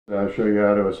I'll show you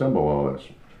how to assemble all this.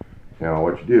 Now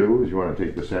what you do is you want to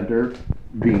take the center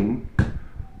beam,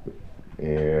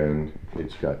 and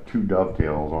it's got two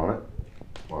dovetails on it,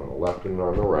 on the left and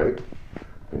on the right.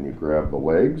 And you grab the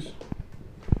legs,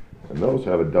 and those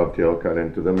have a dovetail cut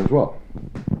into them as well.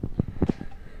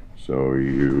 So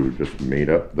you just made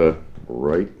up the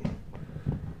right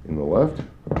and the left,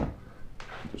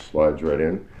 just slides right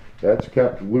in. That's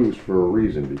kept loose for a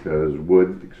reason, because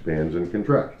wood expands and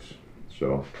contracts.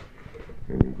 So,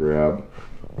 and you grab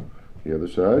the other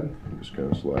side, and just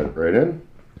kind of slide it right in.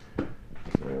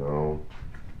 Now,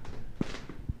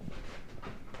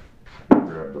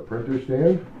 grab the printer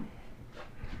stand,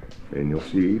 and you'll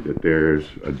see that there's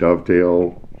a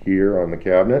dovetail here on the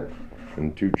cabinet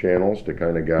and two channels to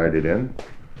kind of guide it in. And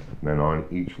then on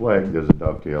each leg there's a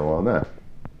dovetail on that.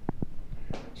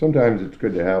 Sometimes it's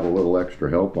good to have a little extra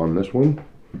help on this one,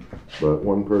 but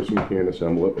one person can't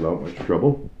assemble it without much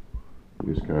trouble.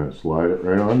 You just kind of slide it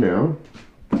right on down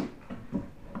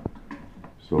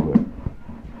so that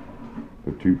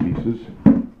the two pieces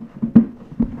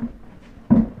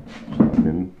slide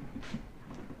in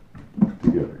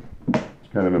together. It's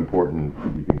kind of important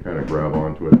that you can kind of grab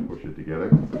onto it and push it together.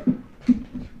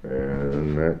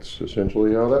 And that's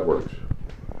essentially how that works.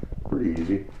 Pretty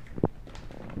easy.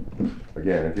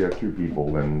 Again, if you have two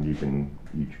people, then you can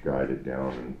each guide it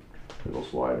down and it'll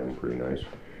slide in pretty nice.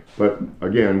 But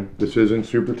again, this isn't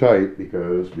super tight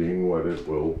because being wet, it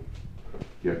will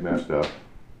get messed up.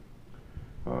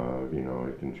 You know,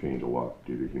 it can change a lot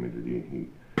due to humidity and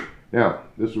heat. Now,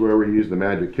 this is where we use the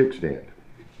magic kickstand.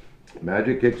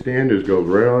 Magic kickstand goes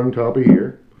right on top of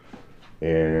here,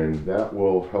 and that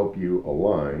will help you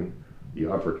align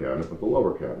the upper cabinet with the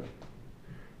lower cabinet.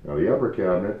 Now the upper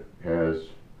cabinet has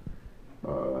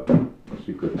a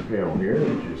secret panel here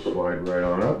that you slide right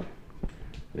on up.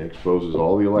 It exposes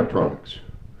all the electronics.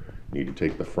 You need to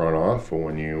take the front off for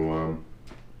when you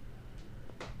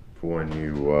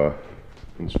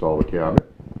install the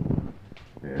cabinet.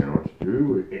 And what you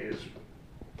do is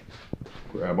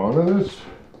grab onto this.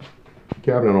 The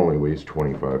cabinet only weighs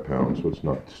 25 pounds, so it's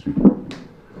not super.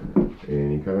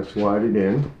 And you kind of slide it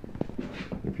in.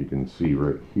 If you can see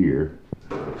right here,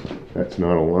 that's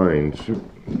not aligned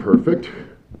perfect.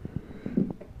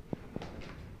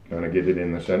 Kind of get it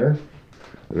in the center.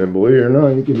 And then believe it or not,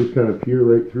 you can just kind of peer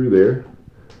right through there.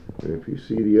 And if you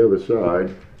see the other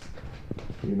side,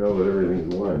 you know that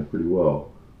everything's aligned pretty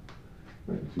well.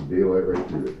 I can see daylight right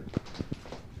through there.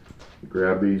 You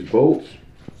grab these bolts.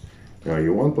 Now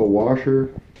you want the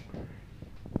washer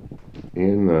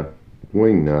and the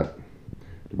wing nut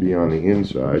to be on the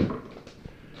inside.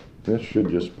 This should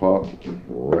just pop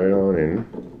right on in,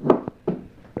 and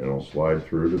it'll slide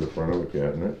through to the front of the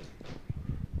cabinet.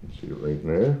 See it right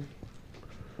there.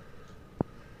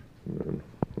 And then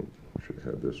I should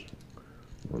have this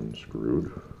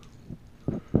unscrewed.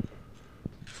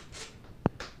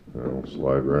 That'll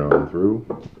slide right on through.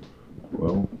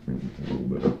 Well, a little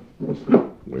bit of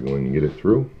wiggling to get it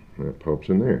through, and it pops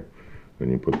in there. Then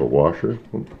you put the washer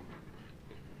and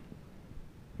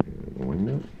the wing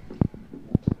nut.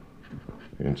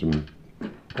 And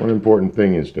one important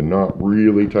thing is to not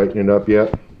really tighten it up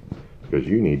yet, because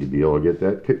you need to be able to get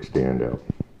that kickstand out.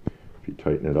 If you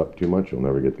tighten it up too much, you'll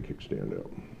never get the kickstand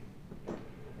out.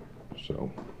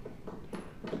 So,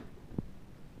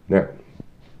 now,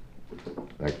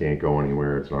 that can't go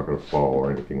anywhere. It's not going to fall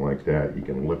or anything like that. You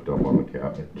can lift up on the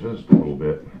cabinet just a little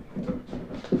bit, and then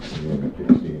the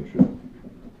kickstand should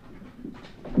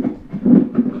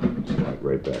slide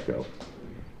right back out.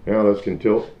 Now this can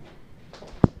tilt.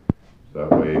 That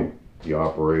way the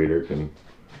operator can,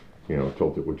 you know,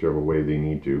 tilt it whichever way they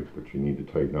need to, but you need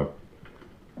to tighten up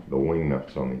the wing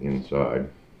nuts on the inside.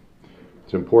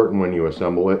 It's important when you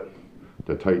assemble it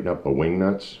to tighten up the wing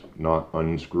nuts, not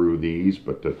unscrew these,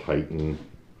 but to tighten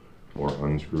or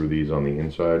unscrew these on the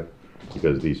inside,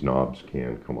 because these knobs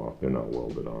can come off. They're not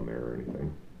welded on there or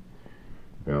anything.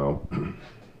 Now,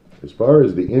 as far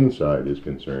as the inside is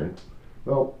concerned,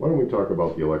 well, why don't we talk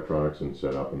about the electronics and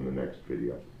setup in the next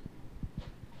video.